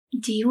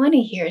Do you want to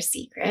hear a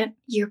secret?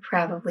 You're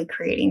probably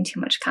creating too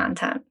much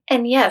content.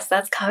 And yes,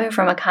 that's coming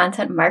from a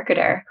content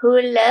marketer who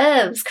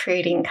loves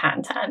creating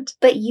content.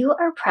 But you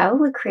are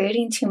probably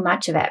creating too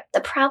much of it.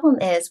 The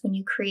problem is when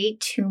you create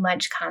too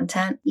much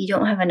content, you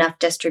don't have enough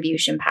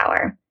distribution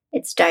power.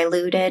 It's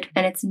diluted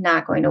and it's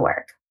not going to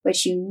work.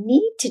 What you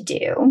need to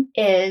do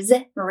is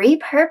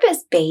repurpose,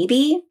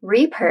 baby.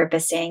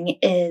 Repurposing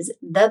is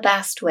the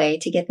best way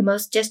to get the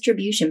most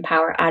distribution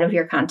power out of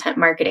your content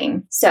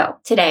marketing. So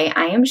today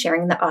I am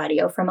sharing the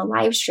audio from a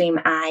live stream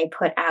I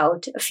put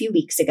out a few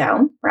weeks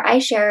ago where I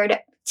shared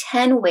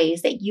 10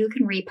 ways that you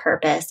can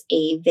repurpose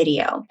a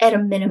video at a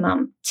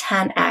minimum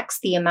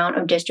 10x the amount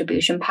of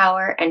distribution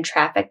power and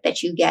traffic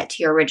that you get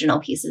to your original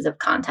pieces of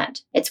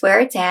content. It's where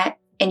it's at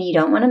and you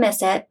don't want to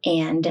miss it,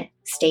 and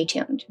stay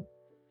tuned.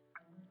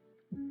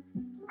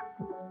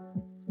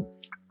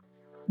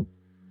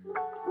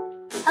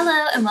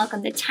 Hello and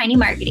welcome to Tiny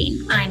Marketing.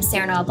 I'm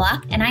Sarah Noah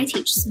Block and I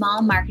teach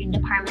small marketing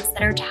departments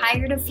that are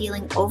tired of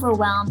feeling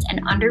overwhelmed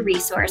and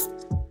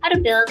under-resourced how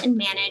to build and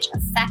manage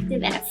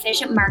effective and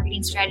efficient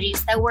marketing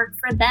strategies that work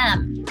for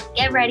them.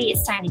 Get ready,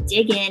 it's time to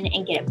dig in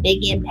and get a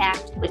big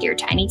impact with your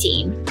tiny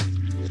team.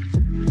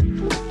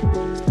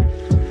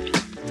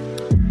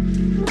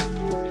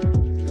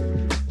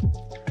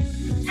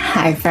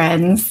 Hi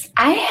friends,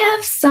 I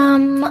have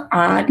some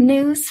odd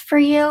news for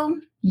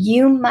you.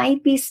 You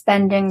might be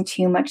spending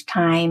too much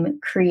time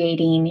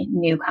creating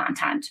new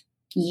content.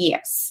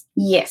 Yes,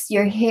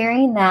 you're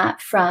hearing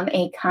that from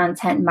a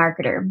content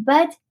marketer,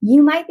 but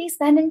you might be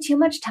spending too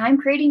much time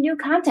creating new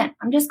content.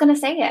 I'm just going to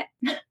say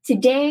it.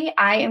 Today,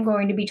 I am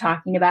going to be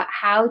talking about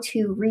how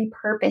to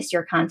repurpose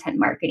your content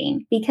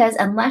marketing, because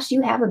unless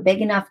you have a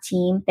big enough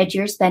team that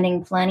you're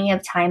spending plenty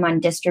of time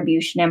on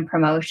distribution and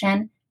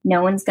promotion,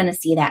 no one's going to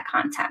see that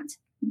content.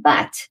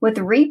 But with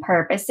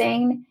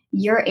repurposing,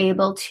 you're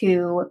able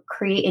to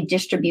create a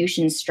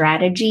distribution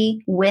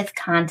strategy with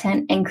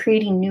content and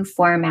creating new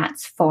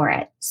formats for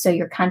it. So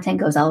your content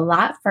goes a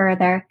lot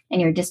further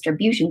and your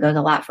distribution goes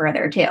a lot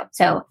further too.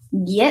 So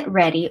get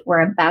ready.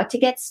 We're about to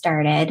get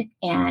started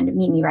and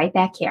meet me right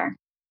back here.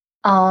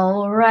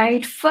 All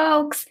right,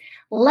 folks,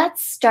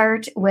 let's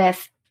start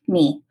with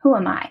me. Who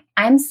am I?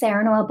 I'm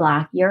Sarah Noah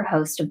Block, your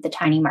host of the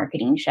Tiny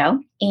Marketing Show,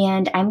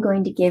 and I'm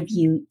going to give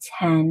you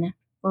 10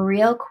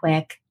 real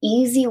quick,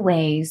 easy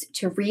ways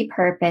to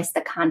repurpose the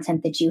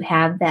content that you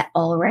have that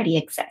already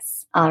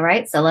exists. All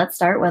right, so let's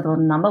start with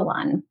number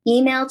 1,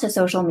 email to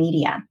social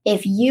media.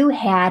 If you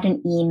had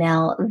an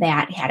email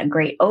that had a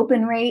great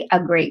open rate, a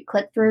great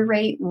click-through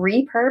rate,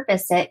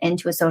 repurpose it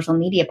into a social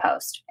media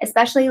post,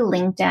 especially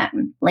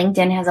LinkedIn.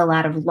 LinkedIn has a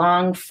lot of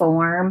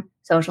long-form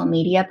social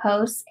media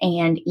posts,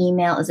 and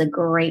email is a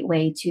great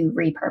way to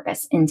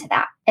repurpose into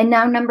that. And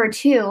now number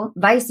 2,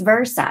 vice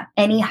versa.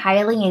 Any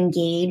highly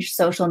engaged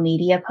social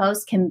media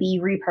post can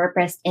be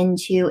repurposed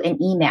into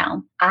an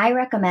email. I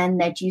recommend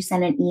that you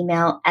send an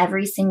email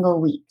every single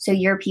week so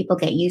your people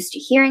get used to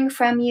hearing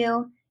from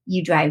you.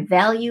 You drive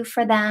value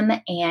for them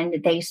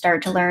and they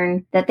start to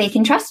learn that they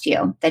can trust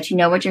you, that you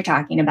know what you're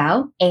talking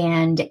about.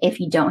 And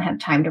if you don't have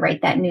time to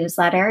write that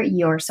newsletter,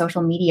 your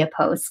social media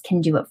posts can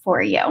do it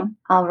for you.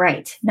 All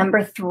right.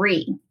 Number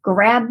 3,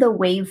 grab the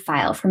WAV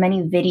file from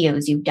any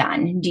videos you've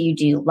done. Do you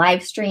do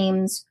live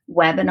streams,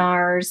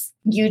 webinars,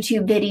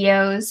 YouTube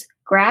videos?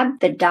 Grab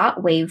the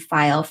 .wav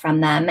file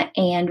from them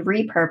and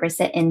repurpose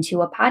it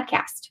into a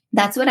podcast.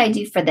 That's what I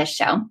do for this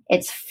show.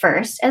 It's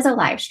first as a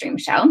live stream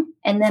show,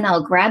 and then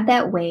I'll grab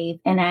that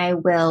WAV and I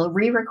will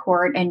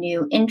re-record a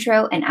new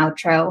intro and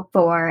outro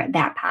for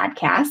that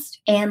podcast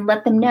and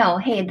let them know,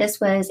 hey,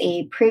 this was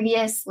a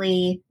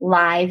previously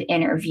live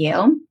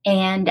interview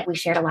and we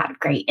shared a lot of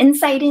great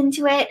insight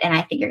into it and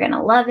I think you're going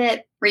to love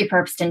it.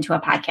 Repurposed into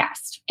a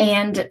podcast.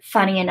 And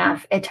funny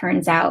enough, it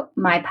turns out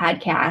my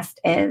podcast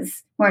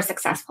is more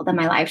successful than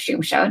my live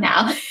stream show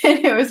now.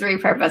 It was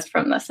repurposed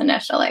from this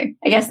initially.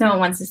 I guess no one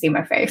wants to see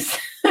my face.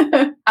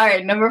 All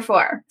right, number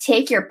 4,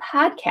 take your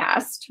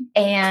podcast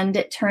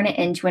and turn it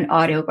into an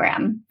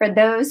audiogram. For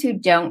those who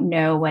don't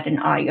know what an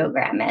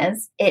audiogram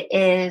is, it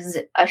is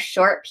a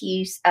short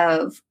piece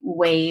of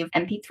WAV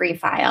MP3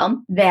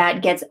 file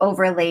that gets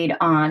overlaid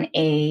on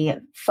a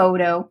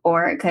photo,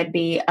 or it could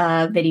be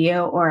a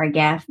video or a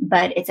GIF,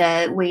 but it's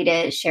a way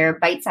to share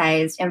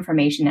bite-sized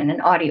information in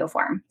an audio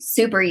form.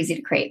 Super easy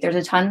to create. There's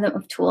a ton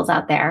of tools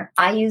out there.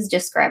 I use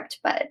Descript,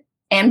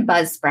 and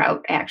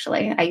Buzzsprout,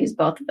 actually. I use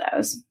both of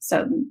those.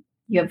 So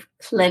you have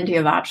plenty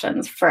of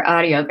options for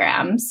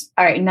audiograms.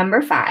 All right,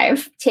 number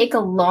 5, take a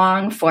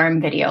long form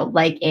video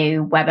like a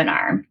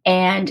webinar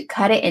and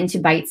cut it into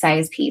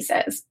bite-sized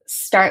pieces.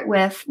 Start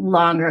with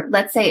longer.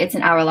 Let's say it's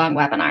an hour-long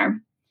webinar.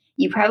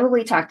 You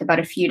probably talked about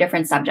a few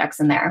different subjects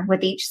in there.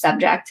 With each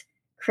subject,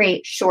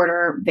 create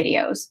shorter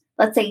videos.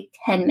 Let's say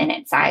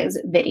 10-minute size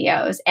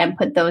videos and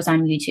put those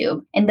on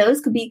YouTube. And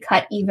those could be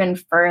cut even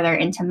further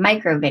into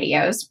micro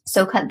videos.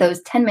 So cut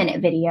those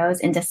 10-minute videos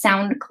into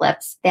sound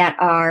clips that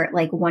are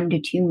like 1 to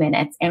 2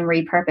 minutes and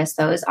repurpose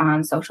those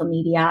on social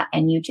media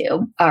and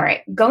YouTube. All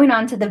right, going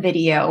on to the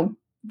video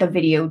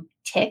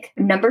tick.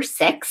 Number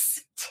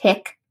 6,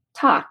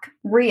 talk,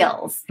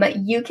 reels, but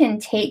you can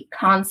take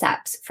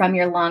concepts from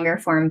your longer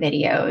form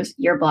videos,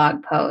 your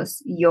blog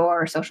posts,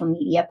 your social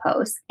media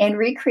posts, and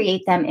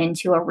recreate them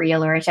into a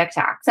reel or a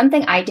TikTok.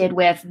 Something I did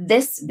with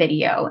this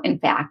video, in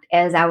fact,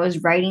 as I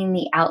was writing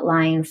the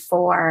outline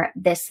for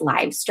this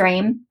live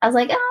stream, I was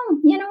like, oh,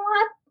 you know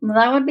what?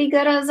 That would be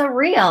good as a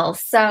reel.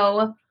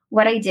 So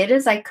what I did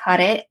is I cut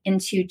it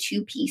into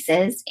 2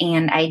 pieces,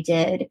 and I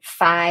did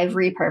 5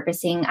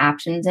 repurposing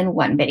options in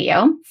one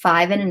video,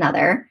 5 in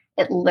another.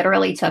 It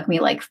literally took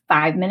me like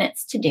 5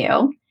 minutes to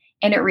do,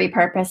 and it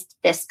repurposed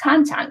this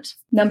content.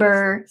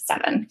 Number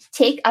 7,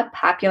 take a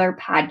popular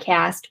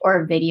podcast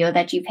or video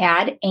that you've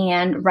had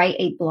and write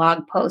a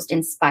blog post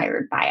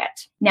inspired by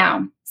it.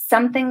 Now,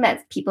 something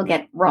that people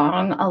get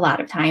wrong a lot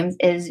of times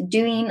is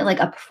doing like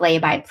a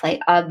play-by-play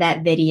of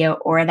that video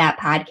or that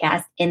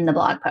podcast in the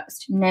blog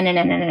post.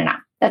 No.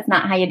 That's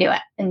not how you do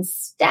it.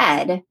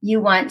 Instead,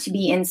 you want to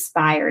be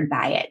inspired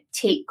by it.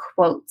 Take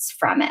quotes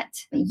from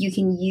it. You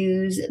can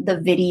use the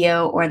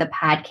video or the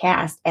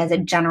podcast as a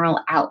general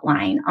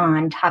outline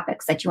on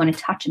topics that you want to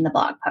touch in the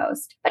blog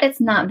post. But it's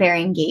not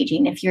very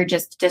engaging if you're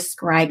just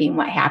describing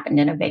what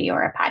happened in a video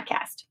or a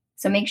podcast.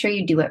 So make sure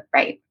you do it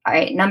right. All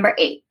right, number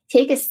 8.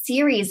 Take a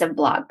series of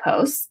blog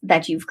posts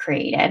that you've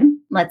created.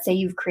 Let's say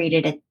you've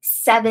created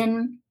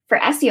 7. For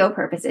SEO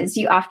purposes,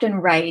 you often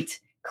write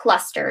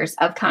clusters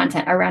of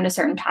content around a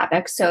certain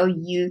topic so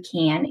you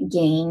can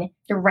gain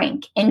the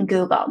rank in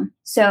Google.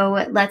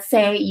 So let's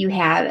say you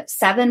have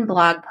 7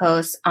 blog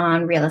posts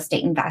on real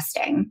estate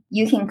investing.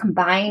 You can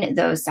combine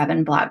those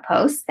 7 blog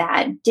posts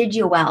that did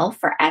you well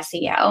for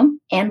SEO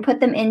and put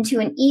them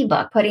into an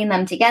ebook, putting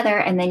them together,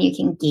 and then you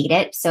can gate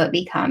it so it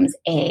becomes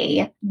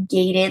a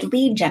gated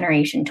lead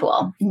generation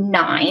tool.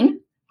 9.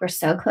 We're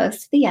so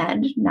close to the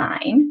end.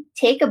 9,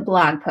 take a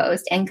blog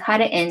post and cut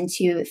it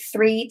into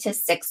 3 to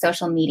 6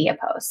 social media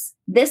posts.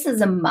 This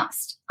is a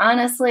must.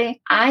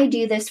 Honestly, I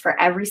do this for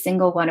every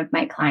single one of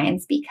my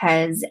clients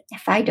because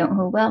if I don't,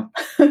 who will?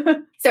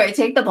 So I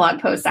take the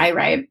blog posts I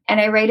write and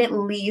I write at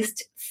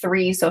least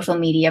 3 social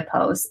media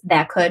posts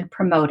that could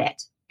promote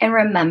it. And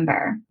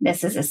remember,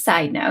 this is a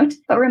side note,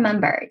 but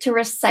remember to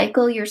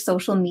recycle your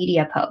social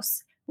media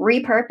posts.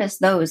 Repurpose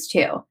those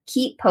too.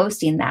 Keep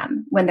posting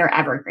them when they're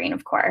evergreen,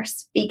 of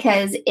course,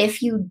 because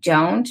if you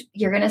don't,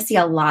 you're going to see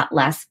a lot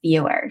less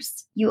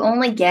viewers. You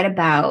only get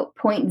about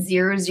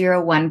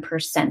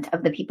 0.001%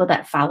 of the people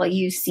that follow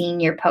you seeing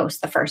your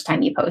post the first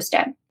time you post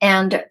it.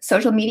 And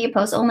social media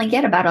posts only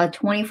get about a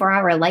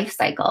 24-hour life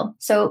cycle.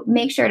 So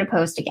make sure to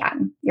post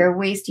again. You're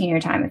wasting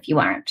your time if you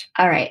aren't.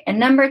 All right. And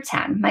number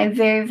 10, my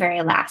very,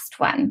 very last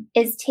one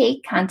is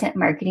take content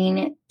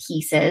marketing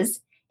pieces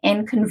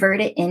and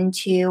convert it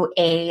into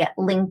a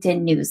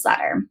LinkedIn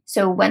newsletter.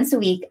 So once a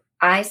week,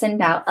 I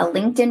send out a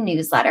LinkedIn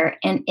newsletter,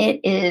 and it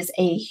is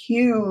a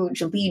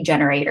huge lead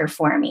generator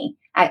for me.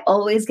 I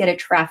always get a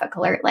traffic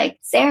alert like,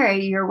 Sarah,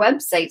 your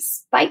website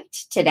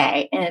spiked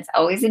today. And it's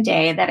always a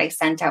day that I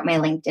sent out my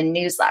LinkedIn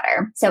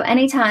newsletter. So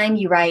anytime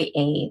you write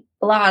a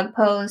blog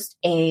post,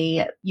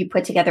 you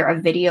put together a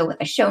video with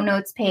a show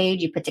notes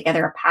page, you put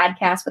together a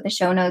podcast with a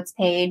show notes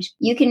page,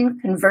 you can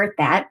convert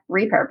that,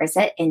 repurpose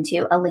it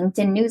into a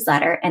LinkedIn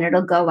newsletter, and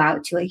it'll go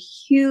out to a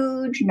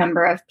huge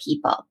number of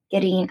people,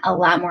 getting a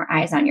lot more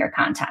eyes on your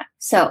content.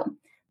 So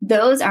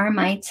those are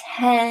my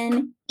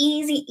 10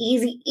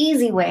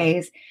 easy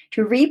ways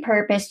to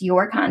repurpose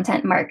your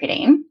content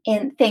marketing.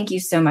 And thank you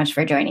so much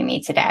for joining me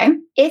today.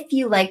 If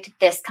you liked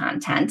this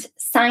content,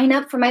 sign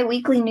up for my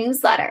weekly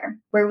newsletter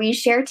where we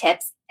share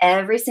tips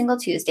every single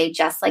Tuesday,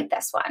 just like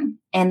this one.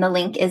 And the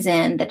link is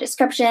in the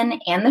description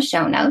and the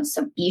show notes.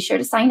 So be sure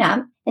to sign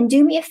up and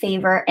do me a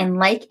favor and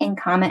like and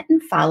comment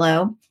and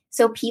follow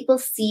so people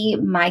see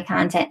my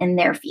content in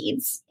their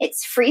feeds.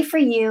 It's free for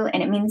you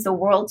and it means the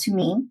world to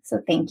me.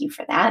 So thank you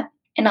for that.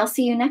 And I'll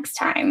see you next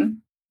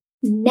time.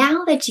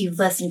 Now that you've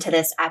listened to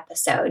this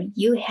episode,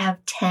 you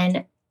have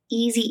 10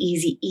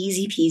 easy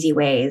peasy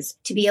ways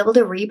to be able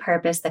to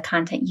repurpose the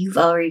content you've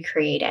already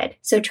created.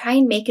 So try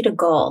and make it a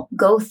goal.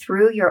 Go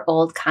through your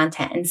old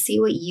content and see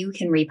what you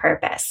can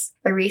repurpose.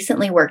 I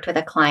recently worked with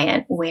a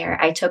client where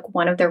I took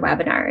one of their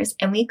webinars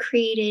and we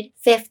created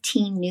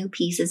 15 new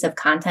pieces of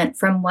content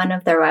from one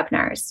of their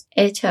webinars.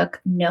 It took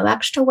no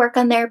extra work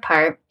on their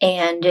part,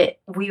 and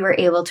we were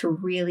able to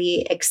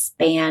really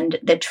expand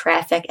the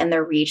traffic and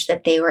the reach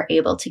that they were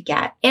able to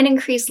get and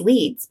increase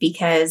leads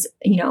because,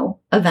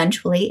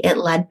 eventually it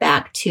led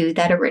back to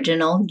that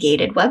original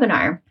gated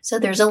webinar. So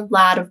there's a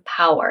lot of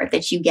power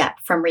that you get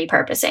from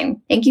repurposing.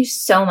 Thank you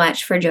so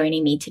much for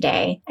joining me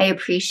today. I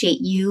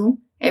appreciate you.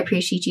 I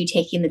appreciate you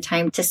taking the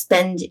time to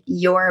spend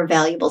your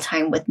valuable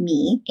time with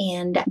me.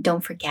 And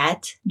don't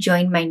forget,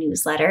 join my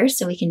newsletter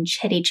so we can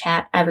chitty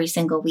chat every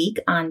single week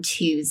on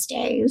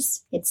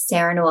Tuesdays. It's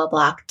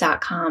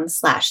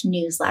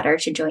sarahnoelblock.com/newsletter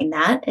to join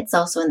that. It's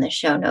also in the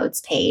show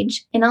notes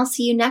page. And I'll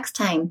see you next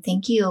time.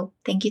 Thank you.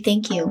 Thank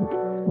you.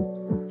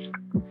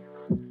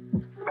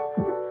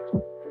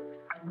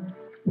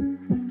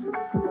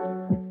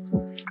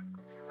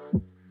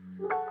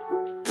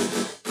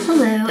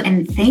 Hello,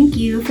 and thank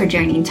you for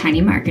joining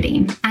Tiny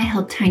Marketing. I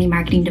help tiny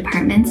marketing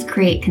departments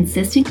create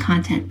consistent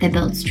content that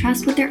builds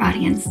trust with their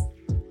audience.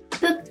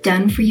 Book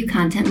Done For You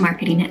Content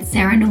Marketing at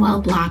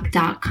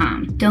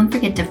sarahnoelblock.com. Don't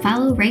forget to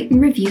follow, rate,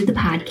 and review the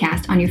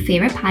podcast on your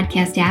favorite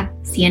podcast app.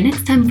 See you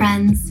next time,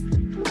 friends.